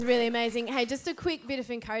Really amazing. Hey, just a quick bit of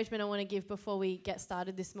encouragement I want to give before we get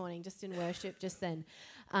started this morning, just in worship, just then.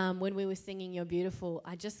 When we were singing You're Beautiful,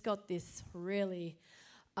 I just got this really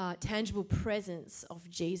tangible presence of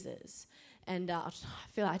Jesus. And I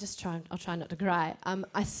feel like I'll try not to cry.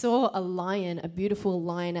 I saw a lion, a beautiful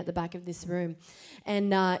lion at the back of this room.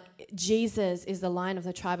 And Jesus is the Lion of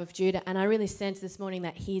the tribe of Judah. And I really sense this morning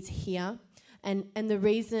that he's here. And the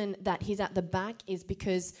reason that he's at the back is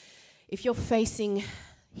because if you're facing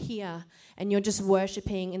here and you're just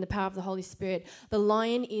worshiping in the power of the Holy Spirit, the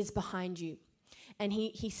lion is behind you. And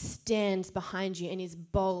he stands behind you and is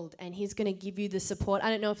bold, and he's going to give you the support. I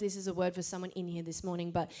don't know if this is a word for someone in here this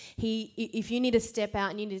morning, but if you need to step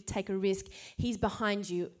out and you need to take a risk, he's behind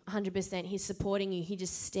you 100%. He's supporting you. He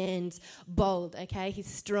just stands bold, okay? He's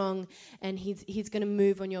strong, and he's going to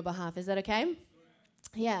move on your behalf. Is that okay?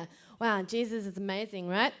 Yeah. Wow, Jesus is amazing,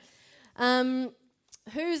 right?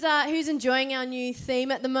 Who's enjoying our new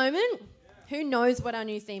theme at the moment? Who knows what our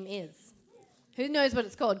new theme is? Who knows what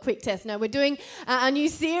it's called? Quick test. No, we're doing our new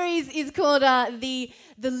series is called the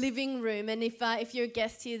Living Room. And if you're a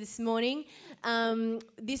guest here this morning,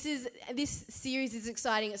 this series is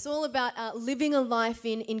exciting. It's all about living a life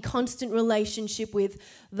in constant relationship with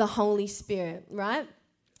the Holy Spirit, right?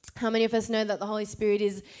 How many of us know that the Holy Spirit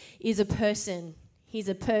is a person? He's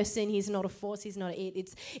a person. He's not a force. He's not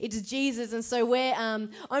it. It's Jesus. And so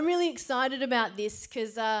I'm really excited about this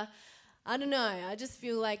because I don't know. I just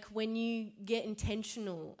feel like when you get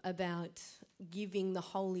intentional about giving the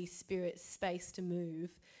Holy Spirit space to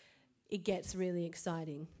move, it gets really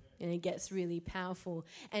exciting and it gets really powerful,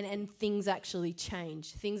 and things actually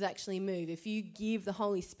change. Things actually move. If you give the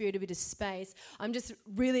Holy Spirit a bit of space, I'm just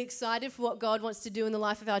really excited for what God wants to do in the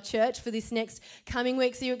life of our church for this next coming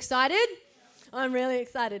weeks. Are you excited? I'm really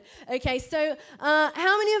excited. Okay, so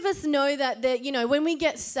how many of us know that when we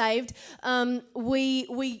get saved, we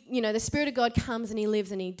the Spirit of God comes and He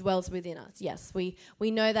lives and He dwells within us? Yes, we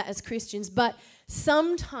know that as Christians, but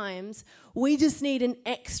sometimes we just need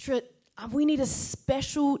we need a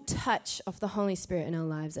special touch of the Holy Spirit in our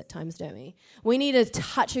lives at times, don't we? We need a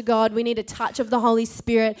touch of God. We need a touch of the Holy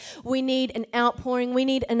Spirit. We need an outpouring. We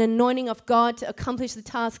need an anointing of God to accomplish the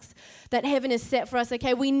tasks that heaven has set for us,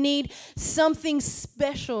 okay? We need something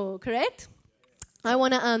special, correct? I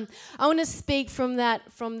want to speak from that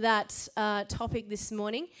topic this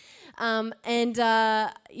morning. I want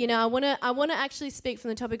to actually speak from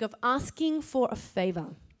the topic of asking for a favor.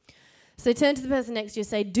 So turn to the person next to you and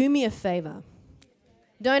say, do me a favor.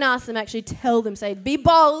 Don't ask them, actually tell them. Say, be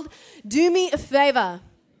bold, do me a favor.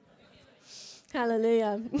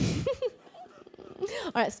 Hallelujah.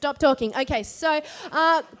 All right, stop talking. Okay, so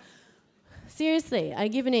seriously, I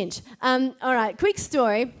give an inch. All right, quick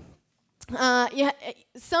story.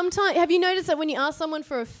 Sometimes, have you noticed that when you ask someone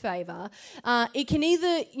for a favor, it can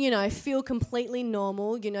either, feel completely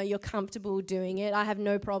normal, you're comfortable doing it. I have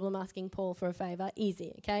no problem asking Paul for a favor,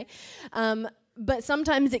 easy, okay? But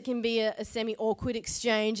sometimes it can be a semi-awkward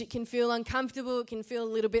exchange. It can feel uncomfortable. It can feel a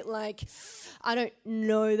little bit like, I don't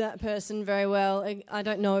know that person very well. I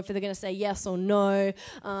don't know if they're going to say yes or no.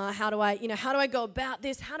 How do I go about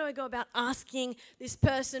this? How do I go about asking this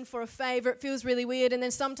person for a favor? It feels really weird. And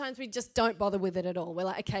then sometimes we just don't bother with it at all. We're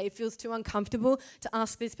like, okay, it feels too uncomfortable to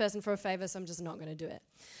ask this person for a favor, so I'm just not going to do it.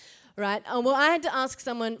 Right? Well, I had to ask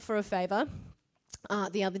someone for a favor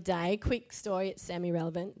the other day. Quick story, it's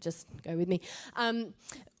semi-relevant, just go with me.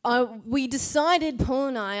 We decided, Paul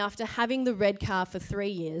and I, after having the red car for 3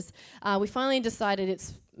 years, we finally decided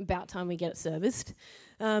it's about time we get it serviced.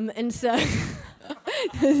 And so,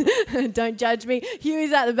 don't judge me.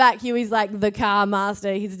 Huey's at the back. Huey's like the car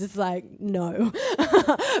master. He's just like, no.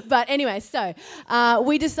 But anyway, so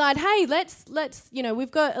we decide, hey, let's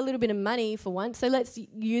we've got a little bit of money for once, so let's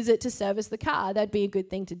use it to service the car. That'd be a good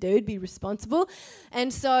thing to do, be responsible.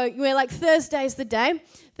 And so we're like, Thursday's the day.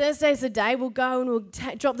 We'll go and we'll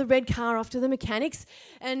drop the red car off to the mechanics.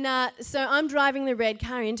 And so I'm driving the red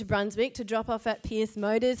car into Brunswick to drop off at Pierce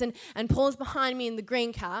Motors, and Paul's behind me in the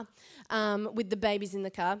green car with the babies in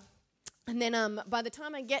the car. And then by the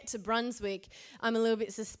time I get to Brunswick, I'm a little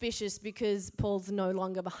bit suspicious because Paul's no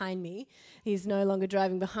longer behind me. He's no longer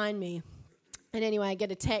driving behind me. And anyway, I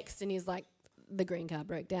get a text and he's like, the green car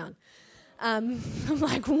broke down. I'm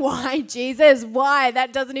like, why, Jesus? Why?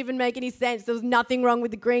 That doesn't even make any sense. There was nothing wrong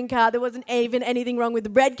with the green car. There wasn't even anything wrong with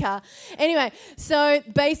the red car. Anyway, so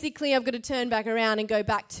basically I've got to turn back around and go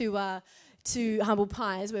back to Humble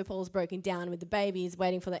Pies where Paul's broken down with the babies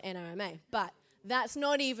waiting for the NRMA. But that's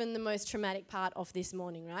not even the most traumatic part of this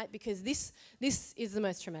morning, right? Because this is the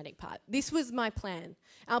most traumatic part. This was my plan.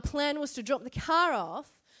 Our plan was to drop the car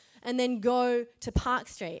off and then go to Park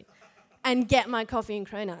Street. and get my coffee and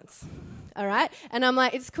cronuts. All right? And I'm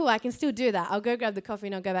like, it's cool, I can still do that. I'll go grab the coffee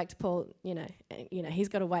and I'll go back to Paul, he's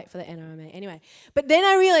got to wait for the NRMA. Anyway, but then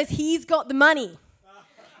I realized he's got the money.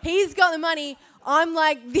 He's got the money. I'm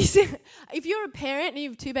like, this. If you're a parent and you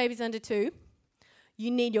have 2 babies under 2, you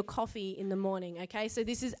need your coffee in the morning, okay? So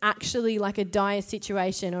this is actually like a dire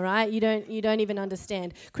situation, all right? You don't even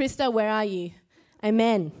understand. Krista, where are you?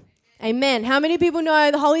 Amen. Amen. How many people know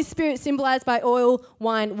the Holy Spirit symbolized by oil,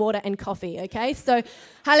 wine, water, and coffee? Okay, so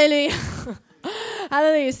hallelujah.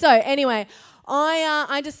 Hallelujah. So anyway,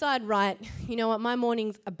 I decide, right, you know what, my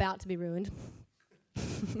morning's about to be ruined.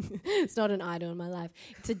 It's not an idol in my life.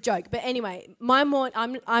 It's a joke. But anyway,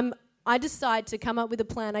 I decide to come up with a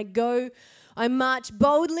plan. I march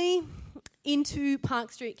boldly into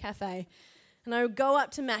Park Street Cafe, and I go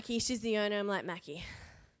up to Mackie. She's the owner. I'm like, Mackie,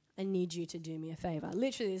 I need you to do me a favor.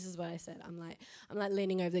 Literally, this is what I said. I'm like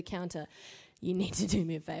leaning over the counter. You need to do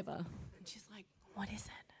me a favor. And she's like, what is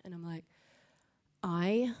it? And I'm like,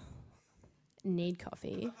 I need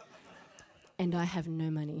coffee, and I have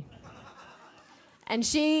no money. And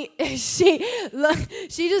she just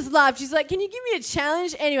laughed. She's like, can you give me a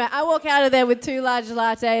challenge? Anyway, I walk out of there with 2 large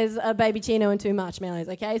lattes, a baby chino, and 2 marshmallows,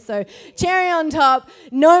 okay? So cherry on top,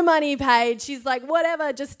 no money paid. She's like,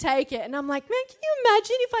 whatever, just take it. And I'm like, man, can you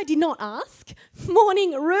imagine if I did not ask?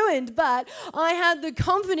 Morning ruined. But I had the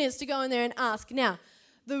confidence to go in there and ask. Now,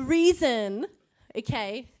 the reason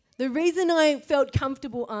I felt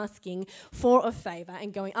comfortable asking for a favour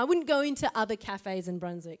and going, I wouldn't go into other cafes in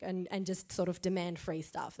Brunswick and just sort of demand free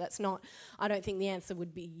stuff. I don't think the answer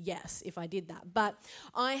would be yes if I did that. But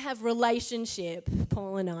I have relationship,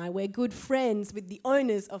 Paul and I, we're good friends with the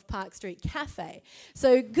owners of Park Street Cafe.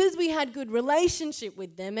 So because we had good relationship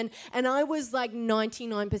with them and I was like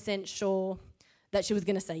 99% sure that she was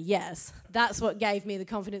going to say yes. That's what gave me the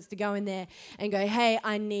confidence to go in there and go, hey,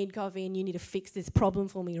 I need coffee and you need to fix this problem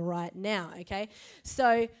for me right now, okay?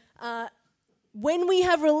 So when we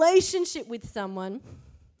have relationship with someone,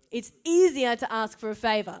 it's easier to ask for a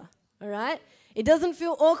favor, all right? It doesn't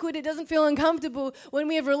feel awkward. It doesn't feel uncomfortable when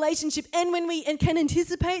we have a relationship, and when we can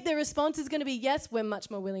anticipate their response is going to be yes, we're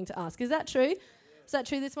much more willing to ask. Is that true? Is that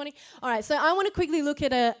true this morning? All right, so I want to quickly look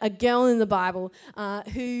at a girl in the Bible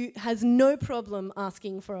who has no problem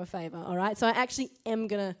asking for a favor, all right? So I actually am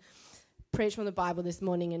going to preach from the Bible this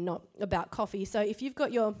morning and not about coffee. So if you've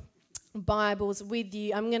got your Bibles with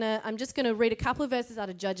you, I'm just going to read a couple of verses out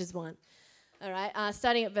of Judges 1, all right,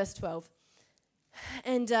 starting at verse 12.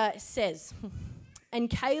 And it says, and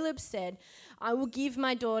Caleb said, I will give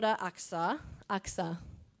my daughter Aksa.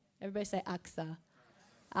 Everybody say Aksa.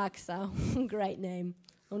 Aksa, great name.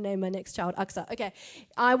 I'll name my next child Aksa. Okay,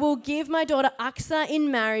 I will give my daughter Aksa in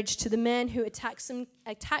marriage to the man who attacks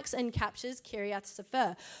and captures Kiriath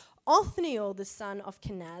Sefer. Othniel, the son of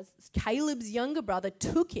Kenaz, Caleb's younger brother,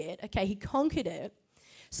 took it. Okay, he conquered it.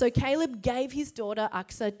 So Caleb gave his daughter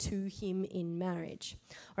Aksa to him in marriage.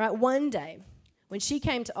 All right, one day, when she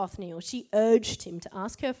came to Othniel, she urged him to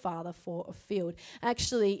ask her father for a field.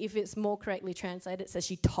 Actually, if it's more correctly translated, it says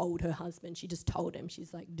she told her husband. She just told him.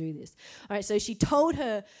 She's like, do this. All right, so she told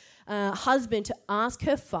her husband to ask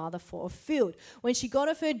her father for a field. When she got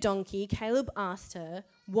off her donkey, Caleb asked her,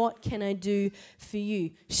 what can I do for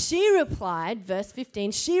you? She replied, verse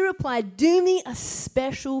 15, she replied, do me a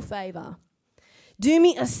special favor. Do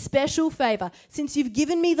me a special favor. Since you've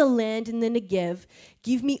given me the land in the Negev,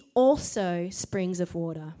 give me also springs of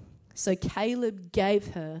water. So Caleb gave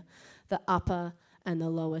her the upper and the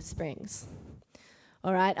lower springs.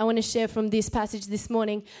 All right, I want to share from this passage this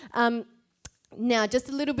morning. Now, just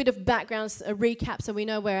a little bit of background, a recap so we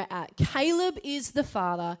know where we're at. Caleb is the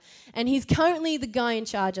father, and he's currently the guy in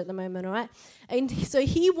charge at the moment, all right? And so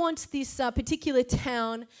he wants this particular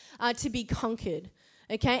town to be conquered.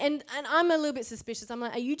 Okay, and I'm a little bit suspicious. I'm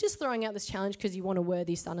like, are you just throwing out this challenge because you want a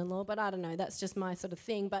worthy son-in-law? But I don't know, that's just my sort of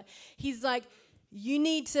thing. But he's like, you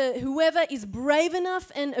need to, whoever is brave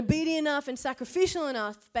enough and obedient enough and sacrificial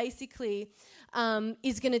enough, basically,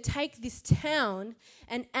 is going to take this town,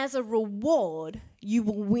 and as a reward, you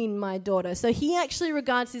will win my daughter. So he actually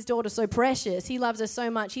regards his daughter so precious. He loves her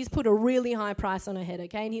so much. He's put a really high price on her head,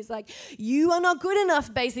 okay? And he's like, you are not good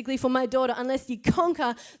enough, basically, for my daughter unless you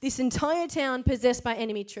conquer this entire town possessed by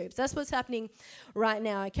enemy troops. That's what's happening right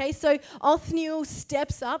now, okay? So Othniel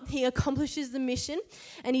steps up. He accomplishes the mission,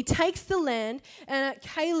 and he takes the land, and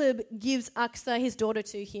Caleb gives Aksa, his daughter,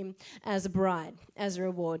 to him as a bride, as a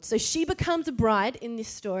reward. So she becomes a bride in this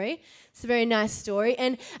story. It's a very nice story.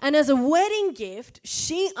 And as a wedding gift,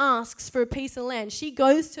 she asks for a piece of land. She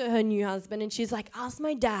goes to her new husband and she's like, ask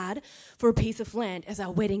my dad for a piece of land as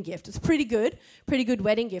our wedding gift. It's pretty good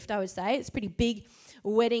wedding gift, I would say. It's pretty big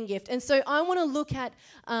wedding gift. And so I want to look at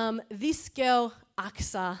this girl,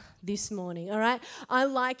 Aksa, this morning, all right? I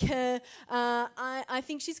like her. I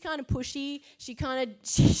think she's kind of pushy.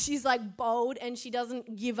 She's like bold, and she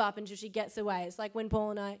doesn't give up until she gets away. It's like when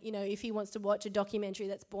Paul and I, if he wants to watch a documentary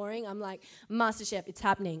that's boring, I'm like, MasterChef, it's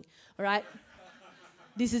happening, all right?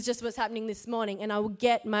 This is just what's happening this morning, and I will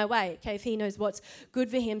get my way, okay, if he knows what's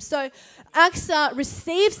good for him. So Aksa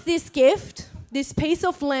receives this gift, this piece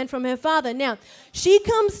of land from her father. Now, she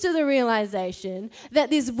comes to the realization that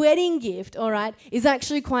this wedding gift, all right, is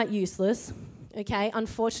actually quite useless, okay?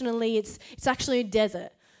 Unfortunately, it's actually a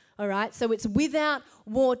desert, all right? So it's without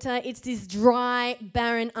water. It's this dry,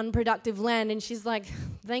 barren, unproductive land, and she's like,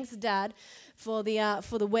 thanks, Dad, for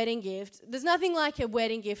the wedding gift. There's nothing like a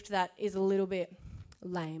wedding gift that is a little bit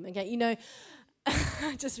lame, okay?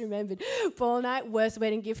 I just remembered, Paul and I, worst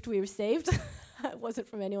wedding gift we received. It wasn't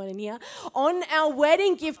from anyone in here. On our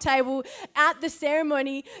wedding gift table at the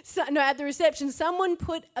ceremony, at the reception, someone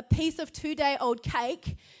put a piece of 2-day-old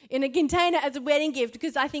cake in a container as a wedding gift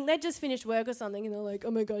because I think they just finished work or something and they're like, oh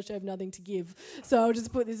my gosh, I have nothing to give. So I'll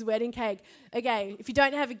just put this wedding cake. Okay, if you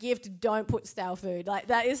don't have a gift, don't put stale food. Like,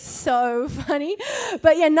 that is so funny.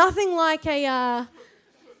 But yeah, nothing like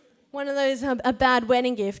one of those, a bad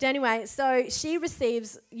wedding gift. Anyway, so she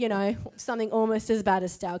receives, something almost as bad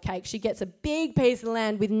as stale cake. She gets a big piece of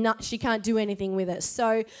land she can't do anything with it.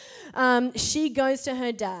 So she goes to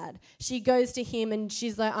her dad. She goes to him and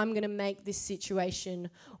she's like, I'm going to make this situation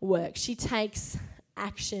work. She takes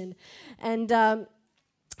action. And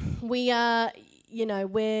when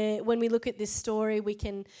we look at this story, we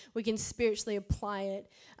can spiritually apply it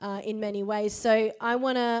in many ways. So I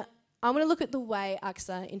want to look at the way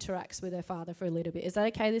Aksa interacts with her father for a little bit. Is that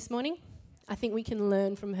okay this morning? I think we can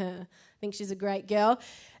learn from her. I think she's a great girl.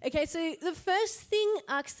 Okay, so the first thing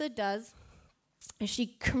Aksa does is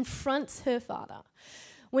she confronts her father.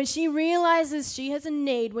 When she realizes she has a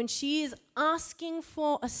need, when she is asking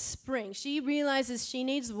for a spring, she realizes she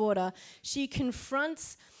needs water, she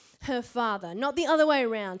confronts her father, not the other way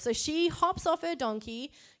around. So she hops off her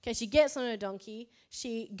donkey. Okay, she gets on her donkey.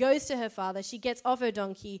 She goes to her father. She gets off her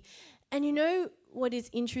donkey. And you know what is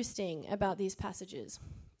interesting about these passages?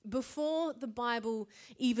 Before the Bible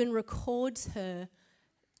even records her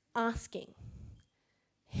asking,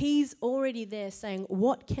 he's already there saying,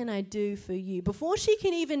 what can I do for you? Before she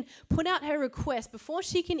can even put out her request, before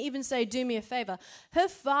she can even say, do me a favor, her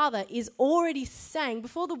father is already saying,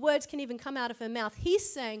 before the words can even come out of her mouth,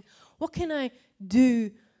 he's saying, what can I do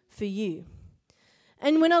for you?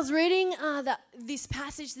 And when I was reading this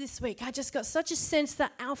passage this week, I just got such a sense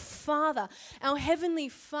that our Father, our Heavenly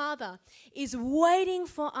Father, is waiting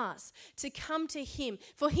for us to come to Him.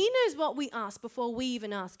 For He knows what we ask before we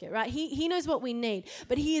even ask it, right? He knows what we need,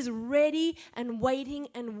 but He is ready and waiting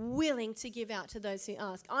and willing to give out to those who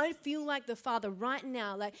ask. I feel like the Father right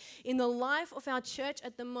now, like in the life of our church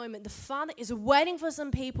at the moment, the Father is waiting for some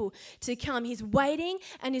people to come. He's waiting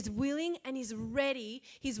and is willing and is ready.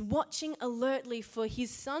 He's watching alertly for His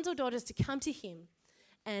sons or daughters to come to Him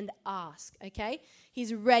and ask, okay?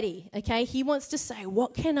 He's ready, okay? He wants to say,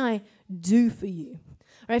 what can I do for you?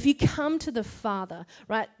 Right, if you come to the Father,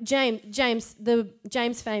 right?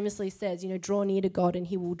 James famously says, draw near to God and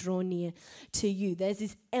He will draw near to you. There's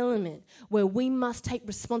this element where we must take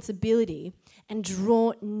responsibility and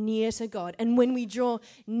draw near to God. And when we draw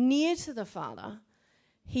near to the Father,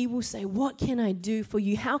 He will say, what can I do for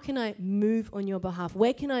you? How can I move on your behalf?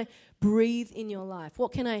 Where can I breathe in your life?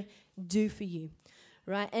 What can I do for you?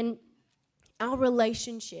 Right? And our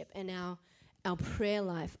relationship and our prayer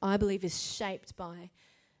life, I believe, is shaped by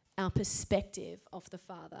our perspective of the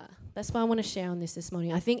Father. That's why I want to share on this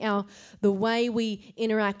morning. I think the way we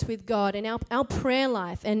interact with God and our prayer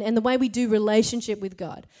life and the way we do relationship with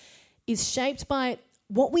God is shaped by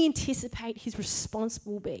what we anticipate His response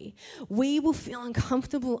will be. We will feel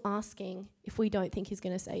uncomfortable asking if we don't think He's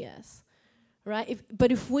going to say yes, right?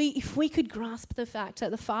 But if we could grasp the fact that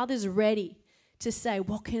the Father's ready to say,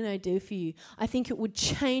 what can I do for you? I think it would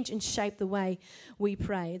change and shape the way we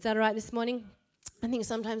pray. Is that all right this morning? I think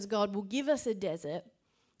sometimes God will give us a desert,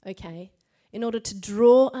 okay, in order to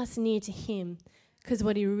draw us near to Him, because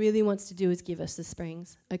what He really wants to do is give us the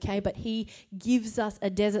springs, okay? But He gives us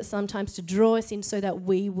a desert sometimes to draw us in so that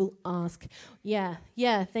we will ask. Yeah,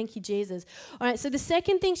 thank you, Jesus. All right, so the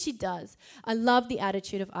second thing she does, I love the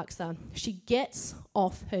attitude of Aksa. She gets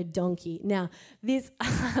off her donkey. Now,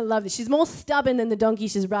 I love this. She's more stubborn than the donkey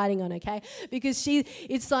she's riding on, okay? Because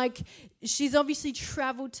it's like she's obviously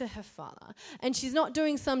traveled to her father, and she's not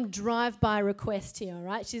doing some drive-by request here,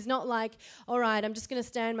 right? She's not like, all right, I'm just going to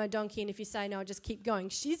stay on my donkey, and if you say no, I'll just keep going.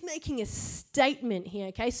 She's making a statement here,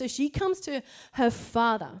 okay? So she comes to her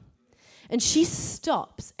father, and she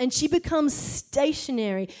stops, and she becomes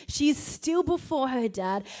stationary. She's still before her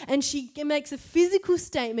dad, and she makes a physical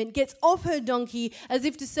statement, gets off her donkey as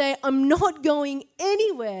if to say, I'm not going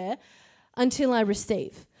anywhere until I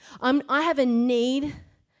receive. I have a need,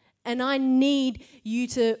 and I need you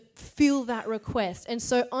to fill that request. And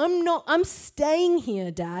so I'm staying here,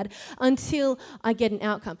 Dad, until I get an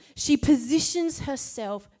outcome. She positions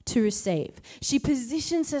herself to receive. She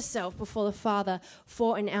positions herself before the Father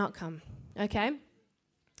for an outcome. Okay?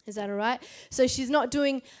 Is that all right? So she's not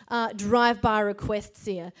doing drive-by requests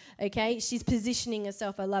here, okay? She's positioning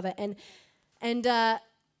herself. I love it. And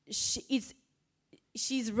she's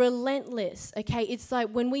relentless, okay? It's like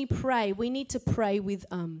when we pray, we need to pray with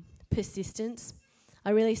persistence.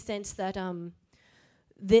 I really sense that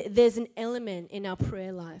there's an element in our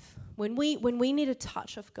prayer life. When we need a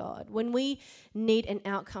touch of God, when we need an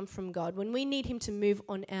outcome from God, when we need Him to move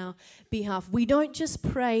on our behalf, we don't just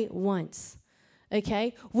pray once,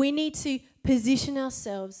 okay? We need to position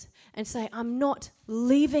ourselves and say, I'm not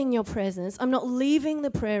leaving your presence. I'm not leaving the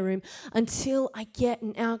prayer room until I get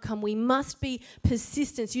an outcome. We must be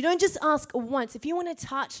persistent. You don't just ask once. If you want a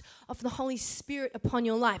touch of the Holy Spirit upon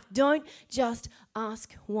your life, don't just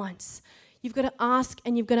ask once. You've got to ask,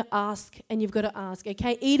 and you've got to ask, and you've got to ask,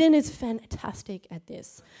 okay? Eden is fantastic at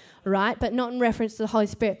this, right? But not in reference to the Holy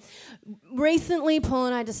Spirit. Recently, Paul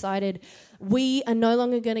and I decided we are no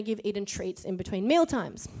longer going to give Eden treats in between meal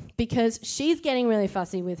times because she's getting really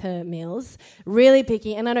fussy with her meals, really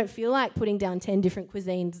picky, and I don't feel like putting down 10 different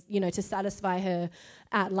cuisines, to satisfy her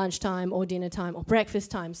at lunchtime or dinner time or breakfast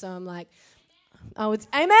time. So I'm like, amen,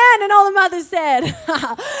 and all the mothers said.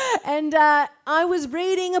 And I was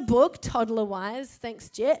reading a book, toddler-wise, thanks,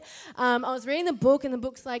 Jet. I was reading the book, and the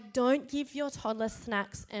book's like, don't give your toddler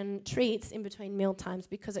snacks and treats in between meal times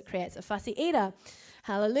because it creates a fussy eater.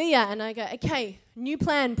 Hallelujah. And I go, okay, new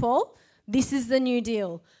plan, Paul. This is the new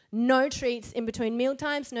deal. No treats in between meal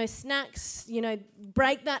times, no snacks,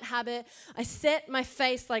 break that habit. I set my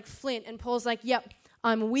face like flint, and Paul's like, yep,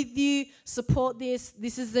 I'm with you, support this.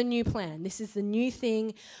 This is the new plan. This is the new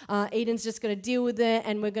thing. Eden's just going to deal with it,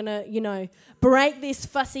 and we're going to, break this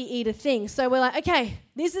fussy eater thing. So we're like, okay,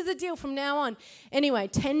 this is the deal from now on. Anyway,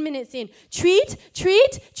 10 minutes in, treat.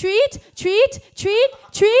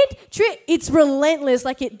 It's relentless,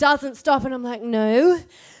 like it doesn't stop. And I'm like, no,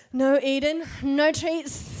 Eden, no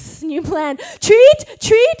treats, new plan. Treat.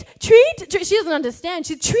 She doesn't understand.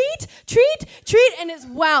 She's treat. And it's,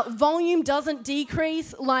 wow, volume doesn't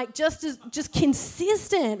decrease, like just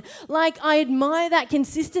consistent. Like I admire that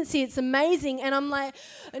consistency. It's amazing. And I'm like,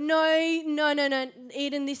 no,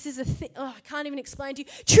 Eden, this is a thing. Oh, I can't even explain to you.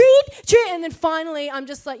 Treat. And then finally, I'm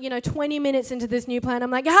just like, 20 minutes into this new plan.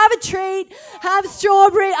 I'm like, have a treat, have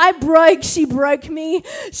strawberry. She broke me.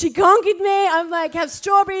 She conquered me. I'm like, have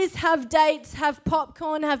strawberries, have dates, have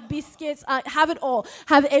popcorn, have biscuits, have it all.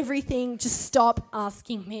 Have everything. Just stop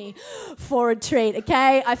asking me for a treat,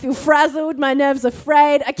 okay? I feel frazzled. My nerves are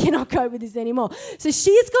frayed. I cannot cope with this anymore. So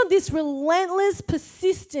she's got this relentless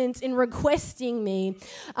persistence in requesting me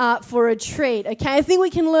for a treat, okay? I think we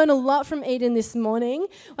can learn a lot from Eden this morning.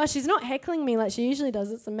 Well, she's not heckling me like she usually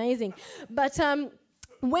does. It's amazing. But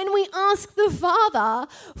when we ask the Father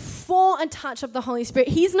for a touch of the Holy Spirit,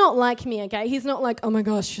 He's not like me, okay? He's not like, oh my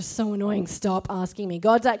gosh, you're so annoying, stop asking me.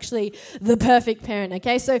 God's actually the perfect parent,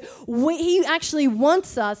 okay? So He actually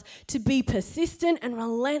wants us to be persistent and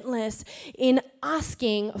relentless in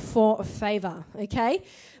asking for a favor, okay?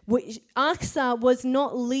 Achsah was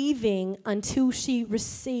not leaving until she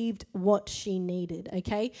received what she needed,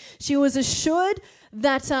 okay? She was assured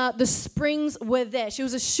that the springs were there. She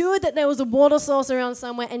was assured that there was a water source around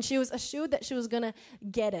somewhere, and she was assured that she was going to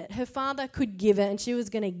get it. Her father could give it, and she was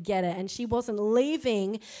going to get it, and she wasn't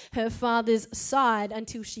leaving her father's side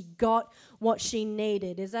until she got what she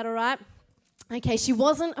needed. Is that all right? Okay, she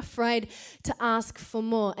wasn't afraid to ask for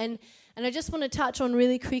more. And I just want to touch on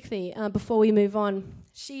really quickly before we move on.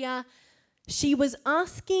 She was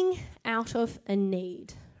asking out of a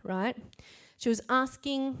need, right? She was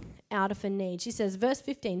asking out of a need. She says, verse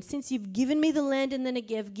 15, since you've given me the land in the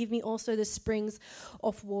Negev, give me also the springs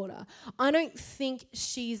of water. I don't think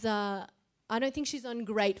she's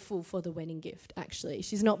ungrateful for the wedding gift, actually.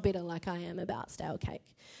 She's not bitter like I am about stale cake.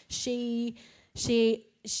 She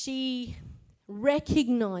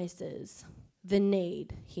recognizes the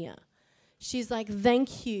need here. She's like,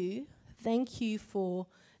 thank you for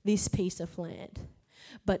this piece of land.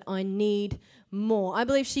 but I need more. I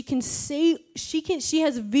believe she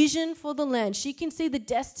has vision for the land. She can see the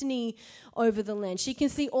destiny over the land. She can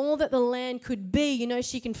see all that the land could be. You know,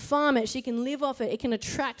 she can farm it. She can live off it. It can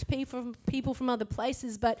attract people from other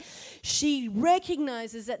places. But she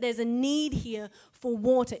recognizes that there's a need here for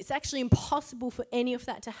water. It's actually impossible for any of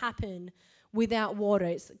that to happen without water.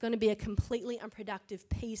 It's going to be a completely unproductive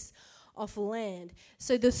piece of land.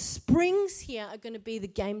 So the springs here are going to be the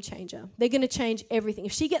game changer. They're going to change everything.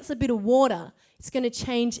 If she gets a bit of water, it's going to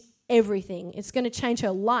change everything. It's going to change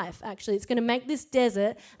her life, actually. It's going to make this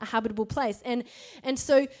desert a habitable place. And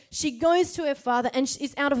so she goes to her father, and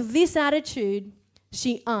it's out of this attitude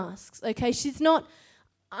she asks, okay? She's not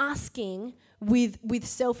asking with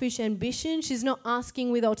selfish ambition. She's not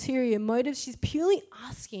asking with ulterior motives. She's purely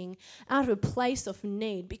asking out of a place of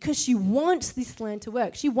need because she wants this land to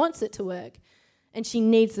work. She wants it to work. And she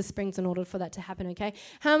needs the springs in order for that to happen, okay?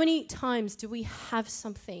 How many times do we have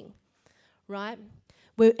something, right?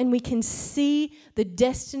 And we can see the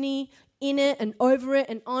destiny in it and over it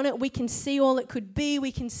and on it. We can see all it could be.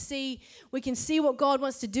 We can see what God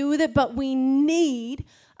wants to do with it, but we need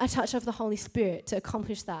a touch of the Holy Spirit to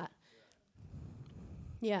accomplish that.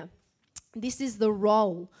 Yeah. This is the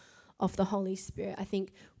role of the Holy Spirit. I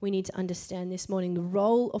think we need to understand this morning. The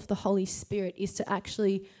role of the Holy Spirit is to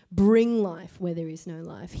actually bring life where there is no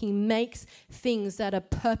life. He makes things that are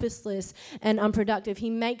purposeless and unproductive.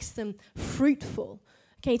 He makes them fruitful.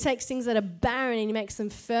 Okay, he takes things that are barren and he makes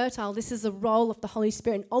them fertile. This is the role of the Holy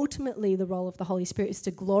Spirit. And ultimately, the role of the Holy Spirit is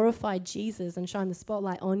to glorify Jesus and shine the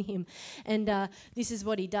spotlight on him. And this is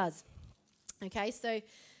what he does. Okay, so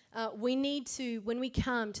we need to, when we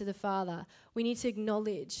come to the Father, we need to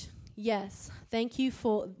acknowledge, yes, thank you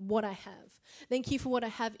for what I have. Thank you for what I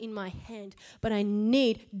have in my hand. But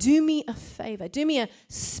do me a favor. Do me a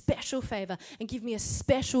special favor and give me a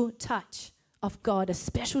special touch of God, a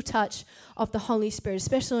special touch of the Holy Spirit, a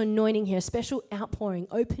special anointing here, a special outpouring.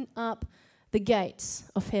 Open up the gates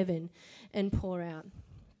of heaven and pour out.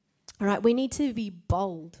 All right, we need to be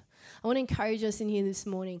bold. I want to encourage us in here this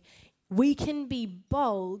morning. We can be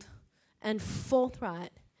bold and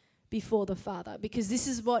forthright before the Father, because this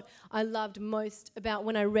is what I loved most about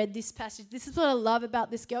when I read this passage. This is what I love about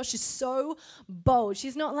this girl. She's so bold.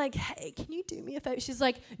 She's not like, hey, can you do me a favor? She's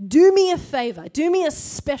like, do me a favor. Do me a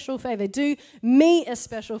special favor. Do me a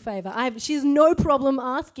special favor. She's no problem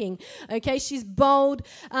asking, okay? She's bold.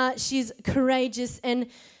 She's courageous. And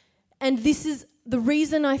this is the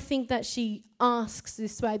reason I think that she asks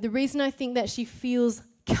this way. The reason I think that she feels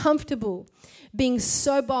comfortable being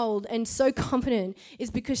so bold and so confident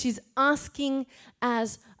is because she's asking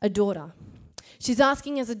as a daughter. She's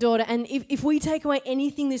asking as a daughter. And if we take away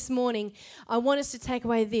anything this morning, I want us to take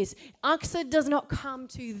away this. Aksa does not come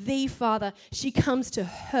to the Father. She comes to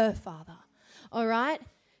her Father. All right?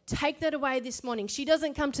 Take that away this morning. She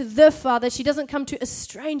doesn't come to the Father. She doesn't come to a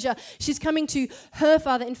stranger. She's coming to her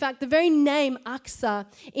Father. In fact, the very name Aksa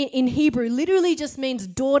in Hebrew literally just means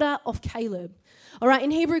daughter of Caleb. All right,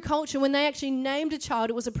 in Hebrew culture, when they actually named a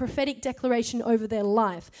child, it was a prophetic declaration over their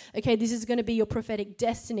life. Okay, this is going to be your prophetic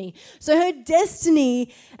destiny. So her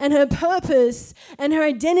destiny and her purpose and her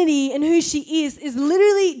identity and who she is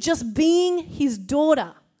literally just being his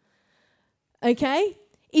daughter. Okay?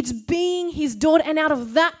 It's being his daughter, and out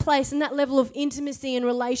of that place and that level of intimacy and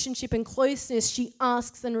relationship and closeness, she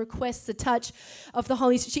asks and requests the touch of the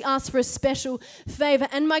Holy Spirit. She asks for a special favor.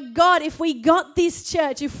 And my God, if we got this,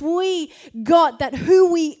 church, if we got that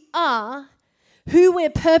who we are, who we're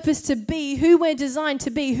purposed to be, who we're designed to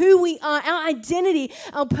be, who we are, our identity,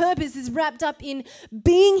 our purpose is wrapped up in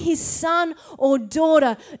being his son or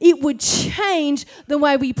daughter, it would change the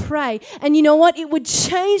way we pray. And you know what? It would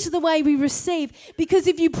change the way we receive, because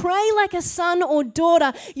if you pray like a son or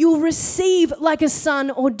daughter, you'll receive like a son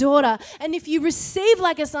or daughter. And if you receive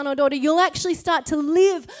like a son or daughter, you'll actually start to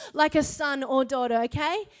live like a son or daughter,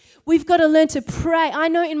 okay? We've got to learn to pray. I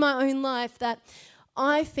know in my own life that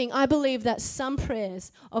I believe that some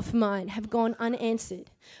prayers of mine have gone unanswered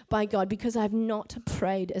by God because I've not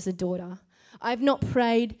prayed as a daughter. I've not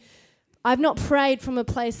prayed from a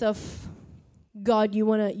place of, God, you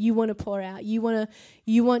want to pour out. You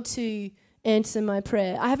want to answer my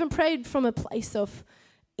prayer. I haven't prayed from a place of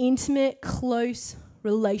intimate, close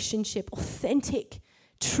relationship, authentic,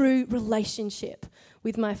 true relationship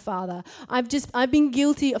with my Father. I've been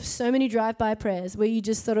guilty of so many drive-by prayers where you're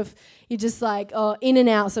just like, oh, in and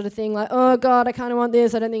out sort of thing, like, oh God, I kind of want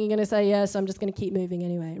this, I don't think you're going to say yes, so I'm just going to keep moving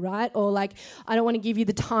anyway, right? Or like, I don't want to give you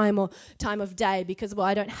the time of day because, well,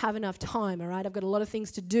 I don't have enough time, all right? I've got a lot of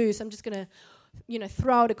things to do, so I'm just going to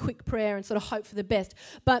throw out a quick prayer and sort of hope for the best.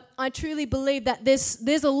 But I truly believe that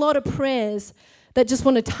there's a lot of prayers that just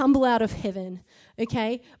want to tumble out of heaven,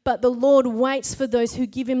 okay? But the Lord waits for those who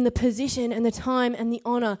give him the position and the time and the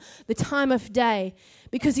honor, the time of day,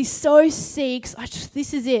 because he so seeks,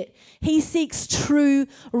 this is it, he seeks true,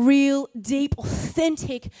 real, deep,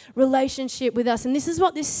 authentic relationship with us. And this is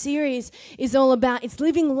what this series is all about. It's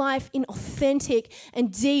living life in authentic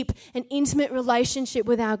and deep and intimate relationship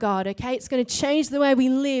with our God, okay? It's going to change the way we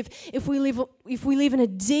live if we live in a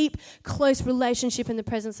deep, close relationship in the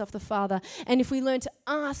presence of the Father. And if we learn to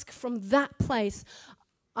ask from that place,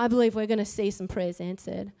 I believe we're going to see some prayers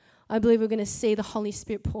answered. I believe we're going to see the Holy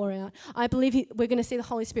Spirit pour out. I believe we're going to see the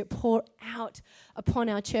Holy Spirit pour out upon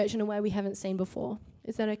our church in a way we haven't seen before.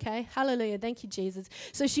 Is that okay? Hallelujah. Thank you, Jesus.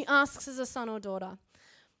 So she asks as a son or daughter.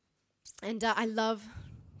 And I love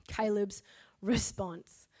Caleb's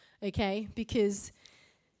response, okay? Because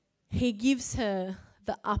he gives her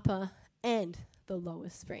the upper and the lower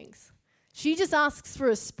springs. She just asks for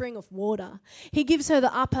a spring of water. He gives her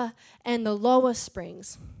the upper and the lower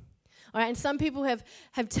springs. All right, and some people have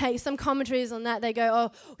taken some commentaries on that. They go,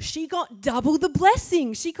 oh, she got double the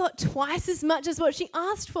blessing. She got twice as much as what she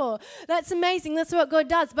asked for. That's amazing. That's what God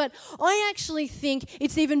does. But I actually think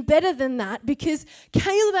it's even better than that, because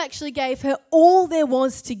Caleb actually gave her all there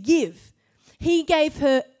was to give. He gave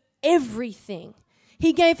her everything.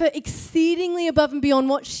 He gave her exceedingly above and beyond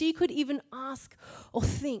what she could even ask or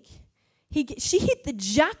think. She hit the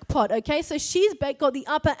jackpot, okay? So she's got the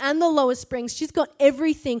upper and the lower springs. She's got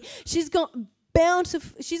everything. She's got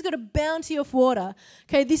a bounty of water.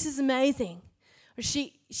 Okay, this is amazing.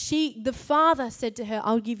 The Father said to her,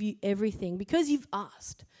 I'll give you everything because you've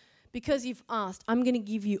asked. Because you've asked, I'm going to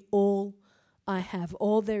give you all I have,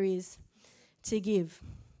 all there is to give.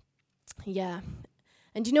 Yeah.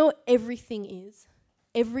 And do you know what everything is?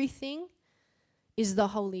 Everything is the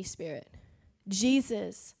Holy Spirit.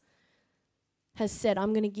 Jesus has said,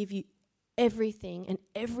 I'm going to give you everything, and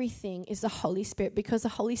everything is the Holy Spirit, because the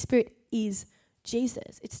Holy Spirit is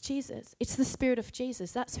Jesus. It's Jesus. It's the Spirit of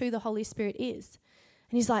Jesus. That's who the Holy Spirit is.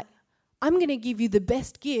 And he's like, I'm going to give you the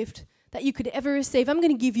best gift that you could ever receive. I'm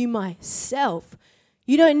going to give you myself.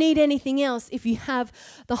 You don't need anything else if you have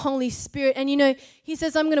the Holy Spirit. And he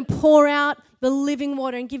says, I'm going to pour out the living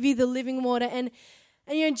water and give you the living water. And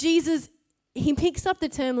Jesus, he picks up the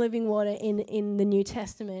term living water in the New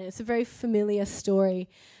Testament. It's a very familiar story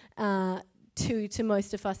to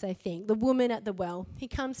most of us, I think. The woman at the well. He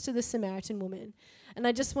comes to the Samaritan woman. And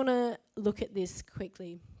I just want to look at this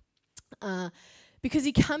quickly. Because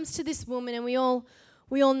he comes to this woman, and we all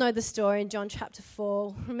know the story in John chapter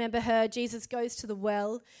 4. Remember her? Jesus goes to the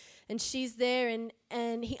well, and she's there,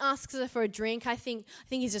 and he asks her for a drink. I think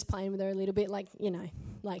he's just playing with her a little bit, like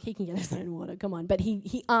he can get his own water. Come on, but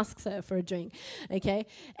he asks her for a drink, okay?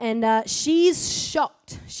 And she's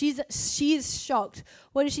shocked. She is shocked.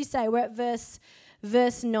 What does she say? We're at verse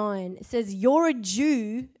 9. It says, "You're a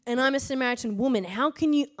Jew, and I'm a Samaritan woman. How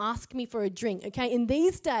can you ask me for a drink?" Okay, in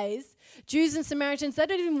these days, Jews and Samaritans, they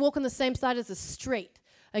don't even walk on the same side as the street.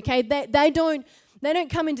 Okay, they don't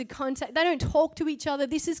come into contact. They don't talk to each other.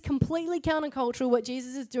 This is completely countercultural what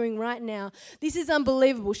Jesus is doing right now. This is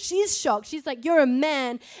unbelievable. She's shocked. She's like, you're a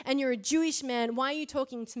man and you're a Jewish man. Why are you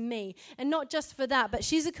talking to me? And not just for that, but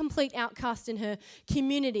she's a complete outcast in her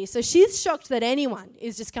community. So she's shocked that anyone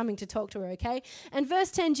is just coming to talk to her, okay? And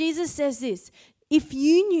verse 10, Jesus says this, "If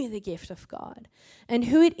you knew the gift of God and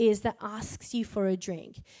who it is that asks you for a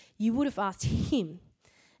drink, you would have asked him,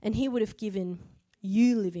 and he would have given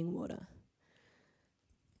you living water."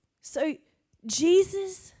 So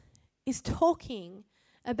Jesus is talking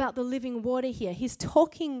about the living water here. He's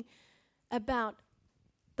talking about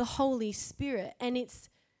the Holy Spirit. And it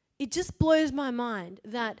just blows my mind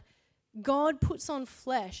that God puts on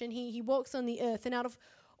flesh and he walks on the earth, and out of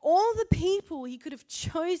all the people he could have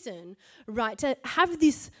chosen, right, to have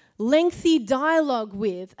this lengthy dialogue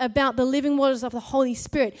with about the living waters of the Holy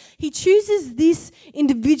Spirit, he chooses this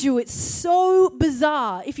individual. It's so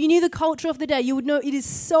bizarre. If you knew the culture of the day, you would know it is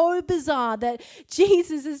so bizarre that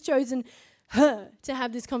Jesus has chosen her to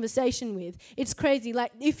have this conversation with. It's crazy.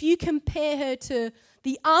 Like, if you compare her to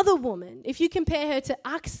the other woman, if you compare her to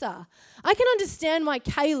Aksa, I can understand why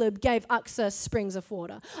Caleb gave Aksa springs of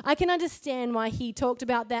water. I can understand why he talked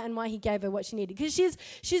about that and why he gave her what she needed. Because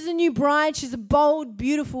she's a new bride. She's a bold,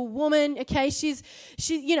 beautiful woman. Okay, she's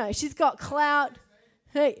got clout.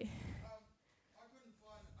 Hey. I couldn't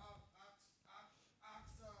find Aksa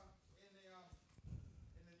in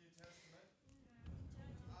the New Testament.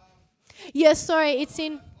 Yeah, sorry, it's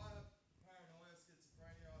in. Paranoia,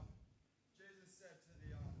 schizophrenia. Jesus said he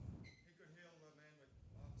could heal the man with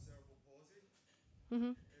cerebral palsy.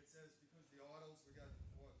 Mm-hmm. It says because the idols we go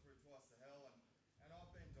through twice to hell, and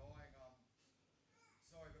I've been dying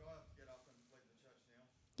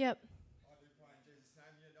Yep. I do pray in Jesus'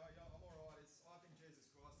 name. I'm all right. I think Jesus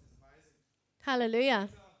Christ is amazing. Hallelujah.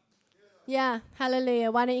 Yeah, hallelujah.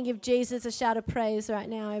 Why don't you give Jesus a shout of praise right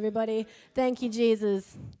now, everybody? Thank you,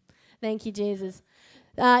 Jesus. Thank you, Jesus.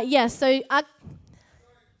 Yep,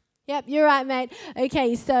 you're right, mate.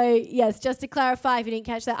 Okay, so yes, just to clarify, if you didn't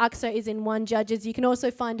catch that, Aksa is in 1 Judges. You can also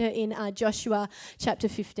find her in Joshua chapter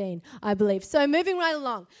 15, I believe. So moving right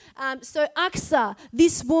along. So Aksa,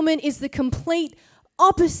 this woman is the complete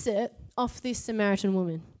opposite of this Samaritan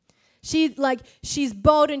woman. She's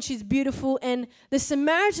bold and she's beautiful, and the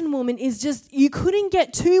Samaritan woman is just, you couldn't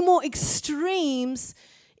get two more extremes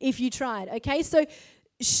if you tried, okay? So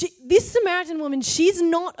this Samaritan woman, she's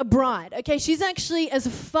not a bride, okay? She's actually as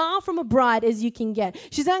far from a bride as you can get.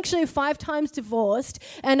 She's actually 5 times divorced,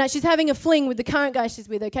 and she's having a fling with the current guy she's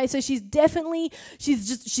with, okay? So she's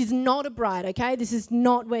not a bride, okay? This is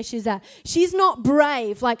not where she's at. She's not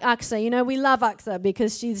brave like Aksa. You know, we love Aksa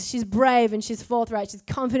because she's brave and she's forthright. She's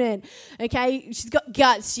confident, okay? She's got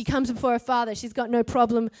guts. She comes before her father. She's got no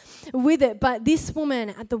problem with it. But this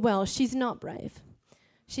woman at the well, she's not brave.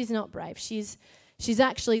 She's not brave. She's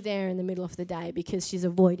actually there in the middle of the day because she's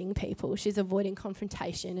avoiding people. She's avoiding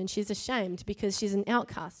confrontation, and she's ashamed because she's an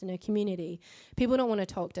outcast in her community. People don't want to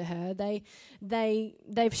talk to her.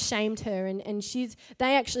 They've shamed her, and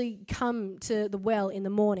they actually come to the well in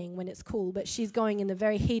the morning when it's cool, but she's going in the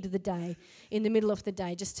very heat of the day, in the middle of the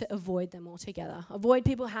day, just to avoid them altogether. Avoid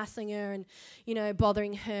people hassling her and,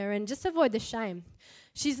 bothering her, and just avoid the shame.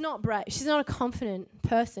 She's not brave. She's not a confident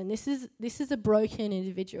person. This is a broken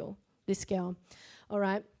individual, this girl. All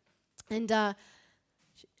right, and I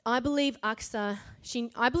believe Aksa.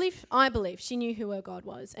 I believe she knew who her God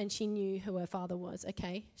was, and she knew who her father was.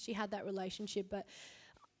 Okay, she had that relationship, but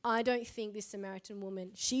I don't think this Samaritan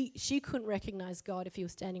woman. She couldn't recognize God if he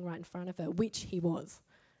was standing right in front of her, which he was,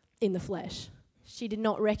 in the flesh. She did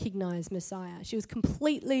not recognize Messiah. She was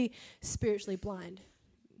completely spiritually blind,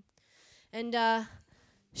 and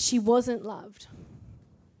she wasn't loved.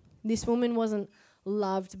 This woman wasn't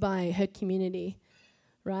loved by her community.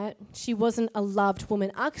 Right? She wasn't a loved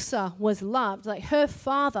woman. Aksa was loved. Like, her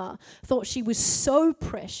father thought she was so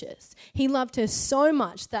precious. He loved her so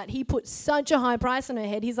much that he put such a high price on her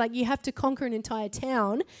head. He's like, you have to conquer an entire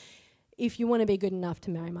town if you want to be good enough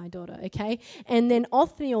to marry my daughter, okay? And then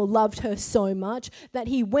Othniel loved her so much that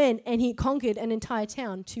he went and he conquered an entire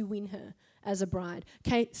town to win her as a bride.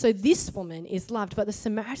 Okay, so this woman is loved, but the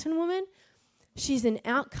Samaritan woman, she's an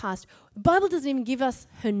outcast. The Bible doesn't even give us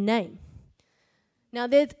her name. Now,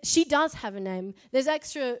 she does have a name. There's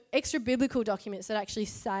extra biblical documents that actually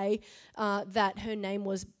say that her name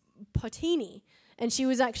was Potini, and she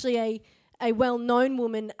was actually a well-known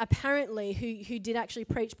woman, apparently, who did actually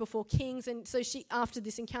preach before kings. And so she, after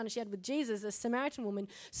this encounter she had with Jesus, a Samaritan woman,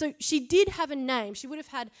 so she did have a name. She would have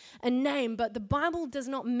had a name, but the Bible does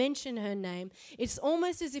not mention her name. It's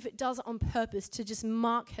almost as if it does it on purpose to just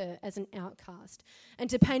mark her as an outcast and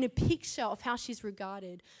to paint a picture of how she's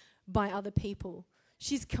regarded by other people.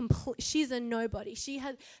 She's a nobody.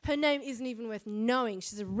 Her name isn't even worth knowing.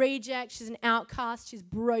 She's a reject. She's an outcast. She's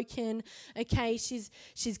broken. Okay, she's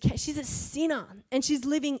a sinner, and she's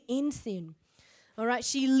living in sin. All right,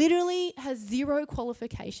 she literally has 0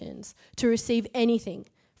 qualifications to receive anything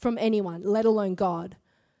from anyone, let alone God.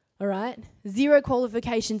 All right, 0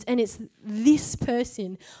 qualifications, and it's this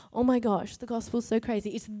person. Oh my gosh, the gospel's so crazy.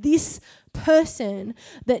 It's this person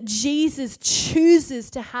that Jesus chooses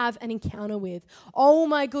to have an encounter with. Oh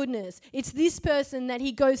my goodness. It's this person that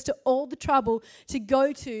he goes to all the trouble to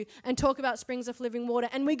go to and talk about springs of living water.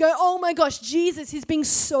 And we go, oh my gosh, Jesus, he's being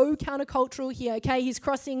so countercultural here, okay? He's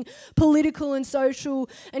crossing political and social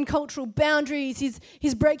and cultural boundaries.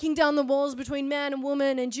 He's breaking down the walls between man and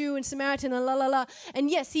woman and Jew and Samaritan and la la la. And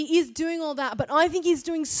yes, he is doing all that, but I think he's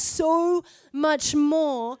doing so much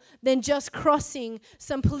more than just crossing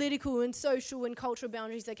some political and social and cultural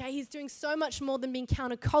boundaries, okay? He's doing so much more than being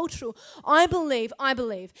countercultural. I believe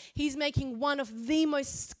he's making one of the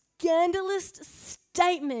most scandalous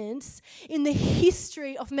statements in the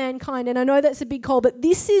history of mankind. And I know that's a big call, but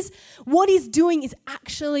this is what he's doing is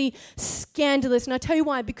actually scandalous. And I tell you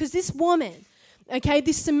why, because this woman, okay,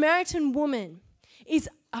 this Samaritan woman is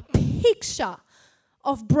a picture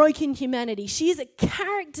of broken humanity. She is a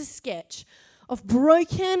character sketch of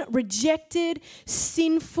broken, rejected,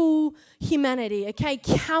 sinful humanity, okay?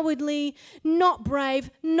 Cowardly, not brave,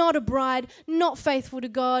 not a bride, not faithful to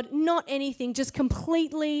God, not anything, just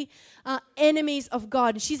completely enemies of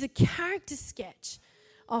God. She's a character sketch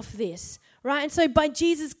of this, right? And so by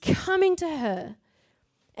Jesus coming to her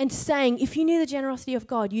and saying, if you knew the generosity of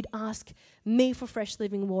God, you'd ask me for fresh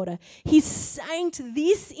living water. He's saying to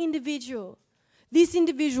this individual, this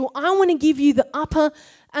individual, I want to give you the upper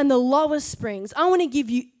and the lower springs. I want to give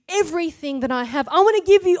you everything that I have. I want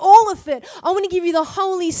to give you all of it. I want to give you the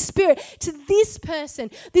Holy Spirit to this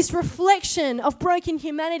person, this reflection of broken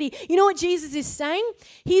humanity. You know what Jesus is saying?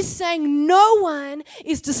 He's saying no one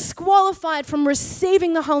is disqualified from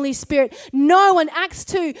receiving the Holy Spirit. No one. Acts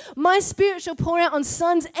 2, my Spirit shall pour out on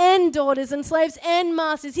sons and daughters and slaves and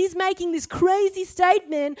masters. He's making this crazy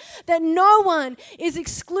statement that no one is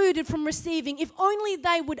excluded from receiving. If only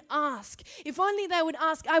they would ask. If only they would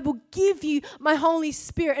ask, I will give you my Holy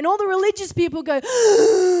Spirit. And all the religious people go,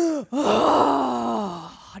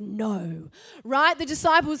 oh, no, right? The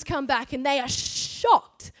disciples come back and they are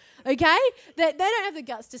shocked, okay? They don't have the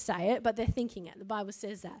guts to say it, but they're thinking it. The Bible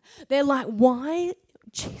says that. They're like, why?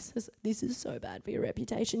 Jesus, this is so bad for your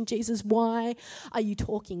reputation. Jesus, why are you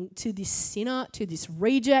talking to this sinner, to this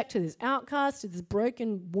reject, to this outcast, to this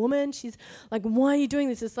broken woman? She's like, why are you doing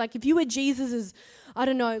this? It's like if you were Jesus's, I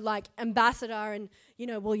don't know, like ambassador and,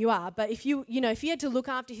 well, you are, but if you had to look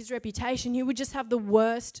after his reputation, you would just have the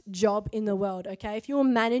worst job in the world, okay? If you were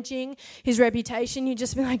managing his reputation, you'd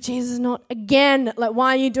just be like, Jesus, not again. Like,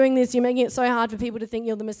 why are you doing this? You're making it so hard for people to think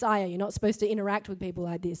you're the Messiah. You're not supposed to interact with people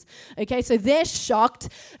like this, okay? So they're shocked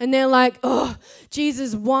and they're like, oh,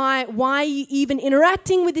 Jesus, why are you even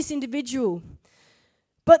interacting with this individual?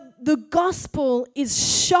 But the gospel is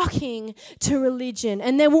shocking to religion,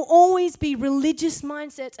 and there will always be religious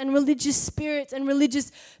mindsets and religious spirits and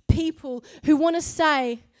religious people who want to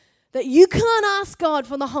say that you can't ask God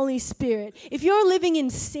for the Holy Spirit. If you're living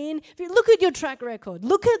in sin, if you look at your track record,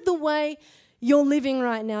 look at the way you're living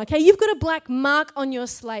right now, okay? You've got a black mark on your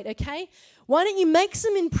slate, okay? Why don't you make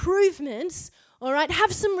some improvements? All right,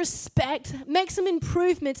 have some respect, make some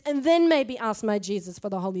improvements, and then maybe ask my Jesus for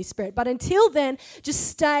the Holy Spirit. But until then, just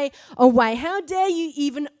stay away. How dare you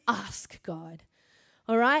even ask God?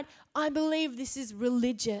 All right, I believe this is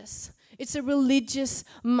religious. It's a religious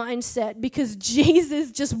mindset because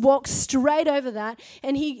Jesus just walks straight over that,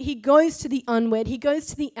 and he goes to the unwed, he goes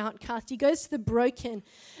to the outcast, he goes to the broken,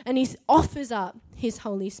 and he offers up his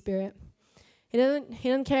Holy Spirit. He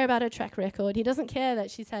doesn't care about her track record. He doesn't care that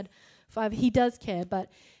she's had 5, he does care,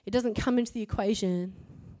 but it doesn't come into the equation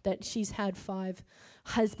that she's had 5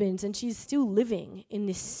 husbands and she's still living in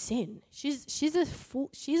this sin. She's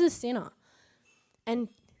a sinner. And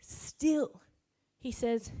still, he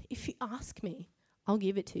says, if you ask me, I'll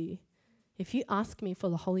give it to you. If you ask me for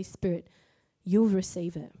the Holy Spirit, you'll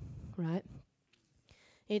receive it, right?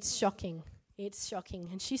 It's shocking. It's shocking.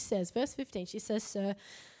 And she says, verse 15, she says, sir,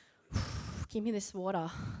 give me this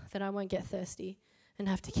water that I won't get thirsty and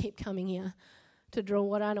have to keep coming here to draw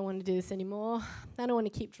water. I don't want to do this anymore. I don't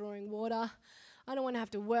want to keep drawing water. I don't want to have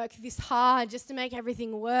to work this hard just to make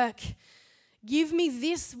everything work. Give me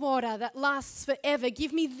this water that lasts forever.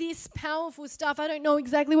 Give me this powerful stuff. I don't know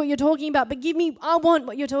exactly what you're talking about, but I want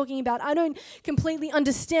what you're talking about. I don't completely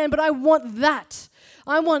understand, but I want that.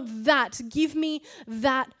 I want that. Give me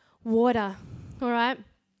that water. All right?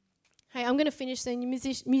 Hey, I'm going to finish soon.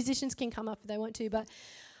 Musicians can come up if they want to, but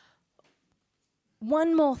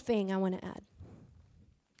one more thing I want to add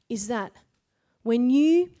is that when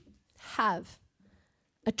you have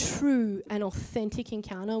a true and authentic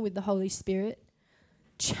encounter with the Holy Spirit,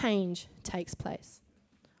 change takes place,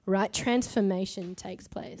 right? Transformation takes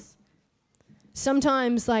place.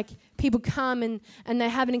 Sometimes, people come and they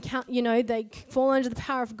have an encounter, they fall under the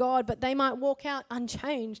power of God, but they might walk out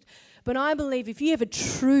unchanged. But I believe if you have a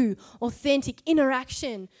true, authentic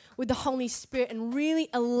interaction with the Holy Spirit and really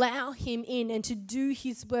allow Him in and to do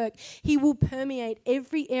His work, He will permeate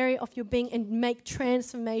every area of your being and make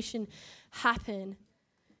transformation happen.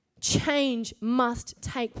 Change must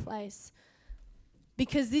take place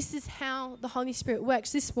because this is how the Holy Spirit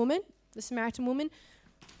works. This woman, the Samaritan woman,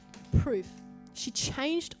 proof. She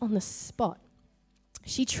changed on the spot.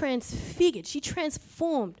 She transfigured. She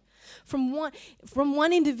transformed from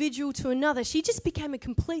one individual to another. She just became a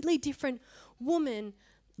completely different woman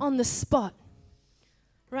on the spot.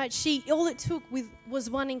 Right? All it took was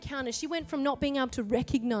one encounter. She went from not being able to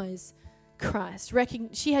recognize Christ.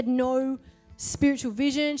 She had no spiritual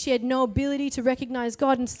vision. She had no ability to recognize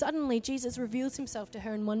God. And suddenly Jesus reveals Himself to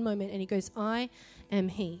her in one moment and He goes, I am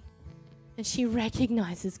He. And she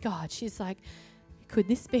recognizes God. She's like, could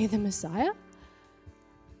this be the Messiah?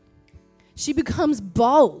 She becomes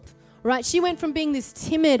bold, right? She went from being this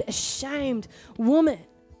timid, ashamed woman.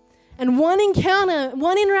 And one encounter,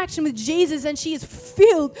 one interaction with Jesus, and she is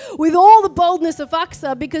filled with all the boldness of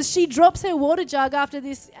Aksa because she drops her water jug after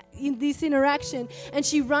this interaction and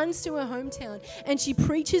she runs to her hometown and she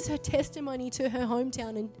preaches her testimony to her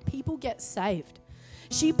hometown and people get saved.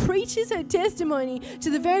 She preaches her testimony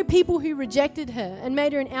to the very people who rejected her and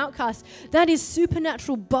made her an outcast. That is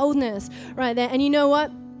supernatural boldness right there. And you know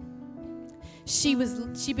what?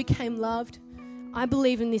 She became loved. I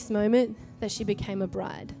believe in this moment that she became a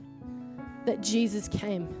bride. That Jesus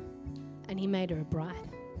came and he made her a bride.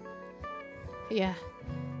 Yeah.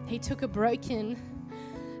 He took a broken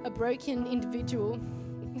individual.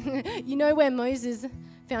 You know where Moses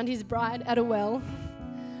found his bride at a well?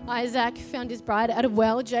 Isaac found his bride at a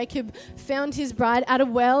well. Jacob found his bride at a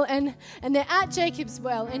well. And they're at Jacob's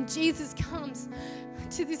well. And Jesus comes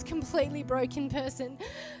to this completely broken person.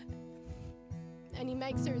 And he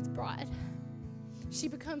makes her his bride. She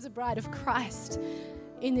becomes a bride of Christ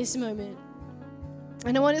in this moment.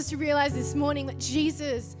 And I want us to realize this morning that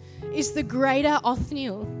Jesus is the greater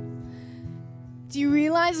Othniel. Do you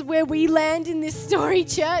realize where we land in this story,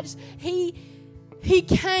 church? He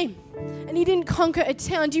came and he didn't conquer a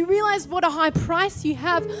town. Do you realize what a high price you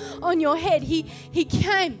have on your head? He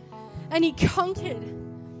came and he conquered.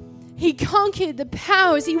 He conquered the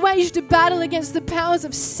powers. He waged a battle against the powers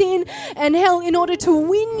of sin and hell in order to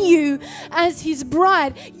win you as his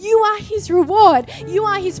bride. You are his reward. You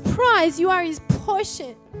are his prize. You are his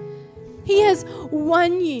portion. He has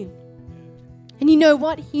won you. And you know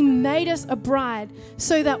what? He made us a bride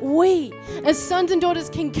so that we, as sons and daughters,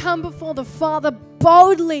 can come before the Father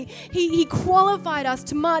boldly. He qualified us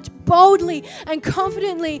to march boldly and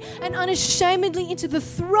confidently and unashamedly into the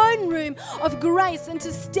throne room of grace and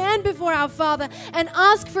to stand before our Father and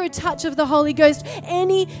ask for a touch of the Holy Ghost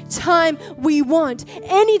anytime we want.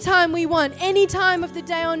 Anytime we want. Any time of the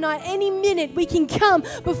day or night. Any minute we can come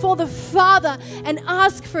before the Father and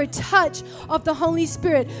ask for a touch of the Holy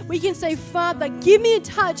Spirit. We can say, Father, give me a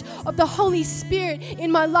touch of the Holy Spirit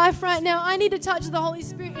in my life right now. I need a touch of the Holy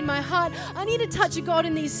Spirit in my heart. I need a touch of God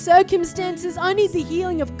in these circumstances. I need the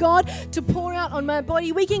healing of God to pour out on my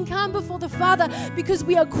body. We can come before the Father because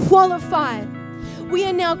we are qualified. We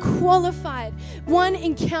are now qualified. One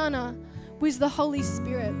encounter with the Holy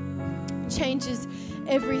Spirit changes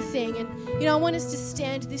everything. And I want us to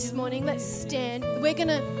stand this morning. Let's stand. We're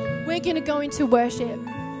gonna go into worship.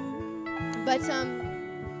 But I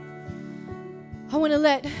want to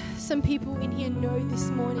let some people in here know this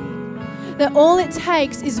morning that all it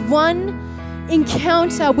takes is one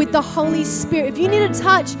encounter with the Holy Spirit. If you need a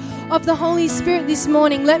touch of the Holy Spirit this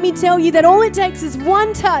morning, let me tell you that all it takes is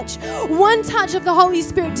one touch of the Holy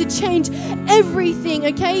Spirit to change everything,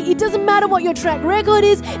 okay? It doesn't matter what your track record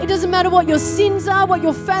is. It doesn't matter what your sins are, what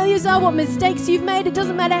your failures are, what mistakes you've made. It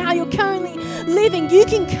doesn't matter how you're currently living. You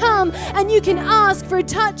can come and you can ask for a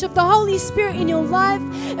touch of the Holy Spirit in your life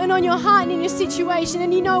and on your heart and in your situation.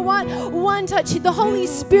 And you know what? One touch, the Holy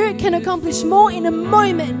Spirit can accomplish more in a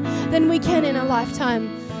moment than we can in a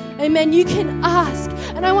lifetime. Amen. You can ask.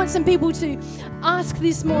 And I want some people to ask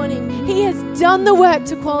this morning. He has done the work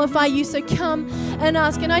to qualify you, so come and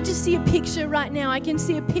ask. And I just see a picture right now. I can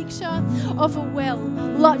see a picture of a well,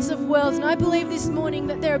 lots of wells. And I believe this morning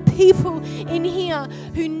that there are people in here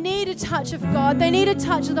who need a touch of God. They need a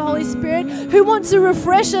touch of the Holy Spirit. Who wants a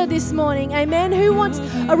refresher this morning? Amen. Who wants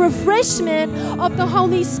a refreshment of the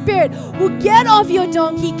Holy Spirit? Well, get off your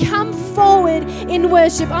donkey. Come forward in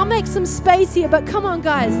worship. I'll make some space here, but come on,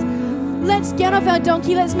 guys. Let's get off our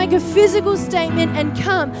donkey. Let's make a physical statement and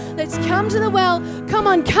come. Let's come to the well. Come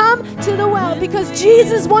on, come to the well, because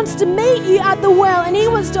Jesus wants to meet you at the well, and he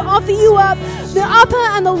wants to offer you up the upper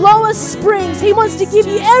and the lower springs. He wants to give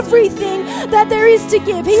you everything that there is to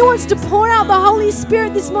give. He wants to pour out the Holy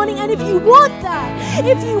Spirit this morning, and if you want that,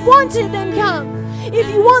 if you want it, then come. If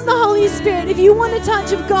you want the Holy Spirit, if you want a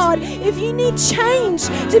touch of God, if you need change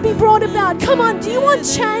to be brought about, come on, do you want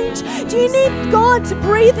change? Do you need God to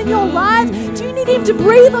breathe in your life? Do you need him to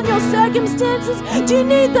breathe on your circumstances? Do you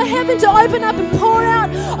need the heaven to open up and pour out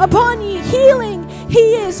upon you healing?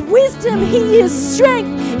 He is wisdom. He is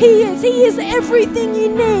strength. He is everything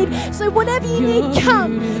you need. So whatever you need,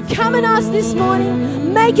 come and ask this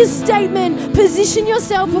morning. Make a statement. Position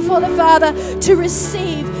yourself before the Father to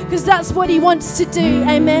receive, because that's what he wants to do.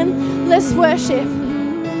 Amen. Let's worship.